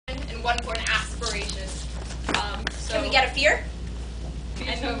one for an aspiration. So Can we get a fear?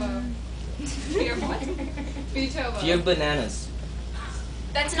 Fear of what? Fear of bananas.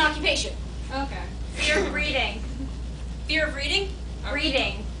 That's an occupation. Okay. Fear of reading. Fear of reading?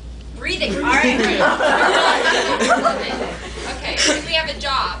 Reading. Breathing. All Right. right. Okay, if we have a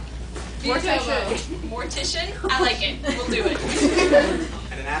job. Mortician. Mortician? I like it. We'll do it.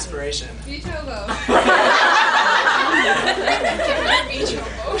 And an aspiration. Beach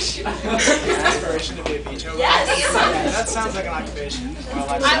Aspiration to be a beach hobo? Yes. That sounds like an occupation. Well,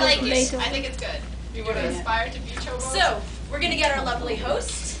 I like it. I think it's good. You want to aspire to beach hobo? So, we're going to get our lovely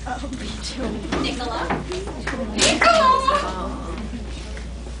host, Nicola.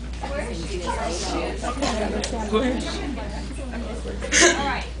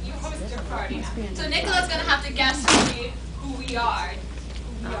 Alright, you host your party now. So Nicola's going to have to guess who we are.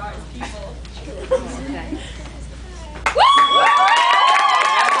 Who we are as people.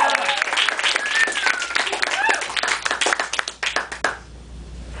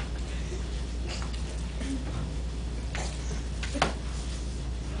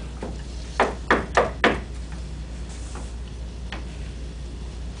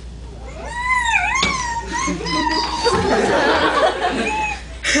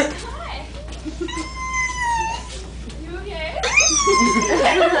 You okay?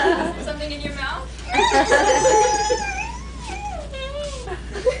 Something in your mouth?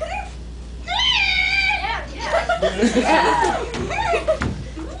 Yeah.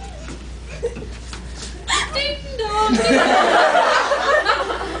 Ding dong,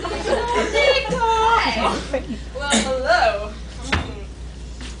 ding dong. Well, hello.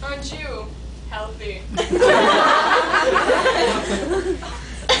 Aren't you healthy?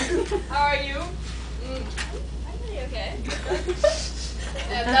 How are you? I'm pretty okay.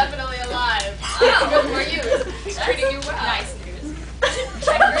 Yeah, definitely alive. Oh, good for you. It's treating you well. Nice news.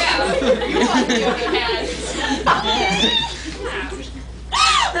 Check her out. You want to give me hands.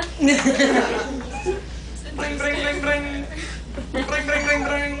 Bring, bring, bring, bring. Bring, bring, bring,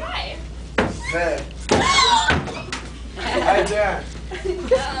 bring. Hi. Hey. How you doing? You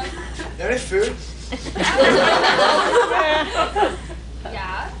have any food?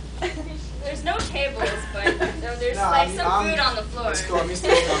 Yeah. There's no tables, but there's No, like some food on the floor. Let's go. I'm used to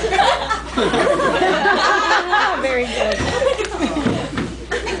it. Very good.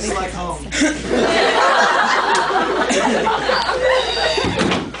 It's like home.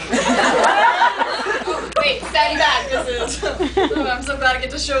 Oh, wait, stand back. This is. Oh, I'm so glad I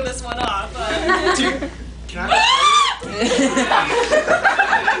get to show this one off. Dude, can I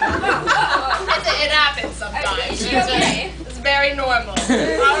It happens sometimes. Is she okay? It's very normal.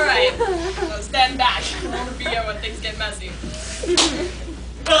 All right. So stand back. I want to be here when things get messy.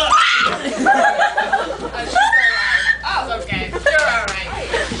 Oh, she's still alive. Oh, it's okay. You're all right.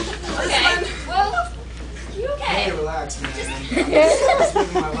 Okay. Well, you okay? Hey, relax, man. I'm just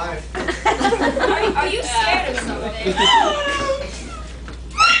living my life. Are you scared of something?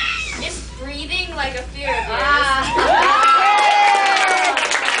 Is breathing like a fear of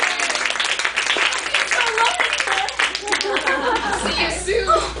See you soon.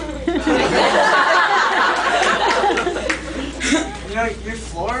 You know, your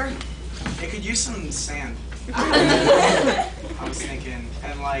floor, it could use some sand. I was thinking,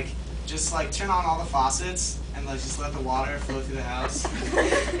 and like, just like turn on all the faucets and like just let the water flow through the house.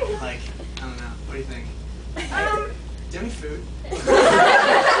 Like, I don't know. What do you think? Do you have any food?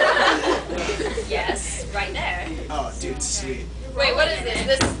 Yes, right there. Oh, dude, sweet. Wait, what is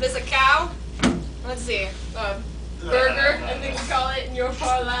this? This a cow? Let's see. Burger, I think we call it in your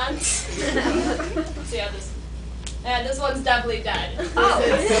parlance. Let's see how this. Yeah, this one's definitely dead. Oh.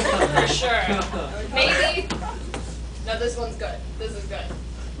 This is for sure. Maybe. No, this one's good. This is good.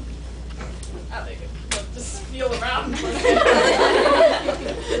 I think it. Just feel around. Oh,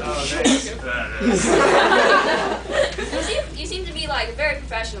 thanks. You seem to be like very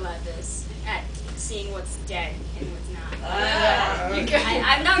professional at this, at seeing what's dead and what's not.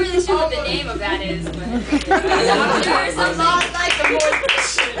 I'm not really sure what the name of that is, but doctor or something. Like a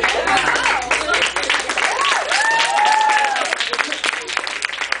mortician.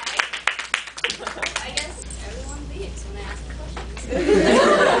 I guess everyone leaves when I ask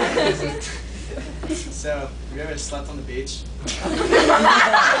questions. So, have you ever slept on the beach? Not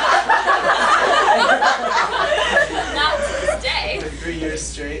to this day. For 3 years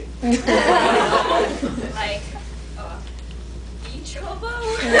straight? Like, beach hobo?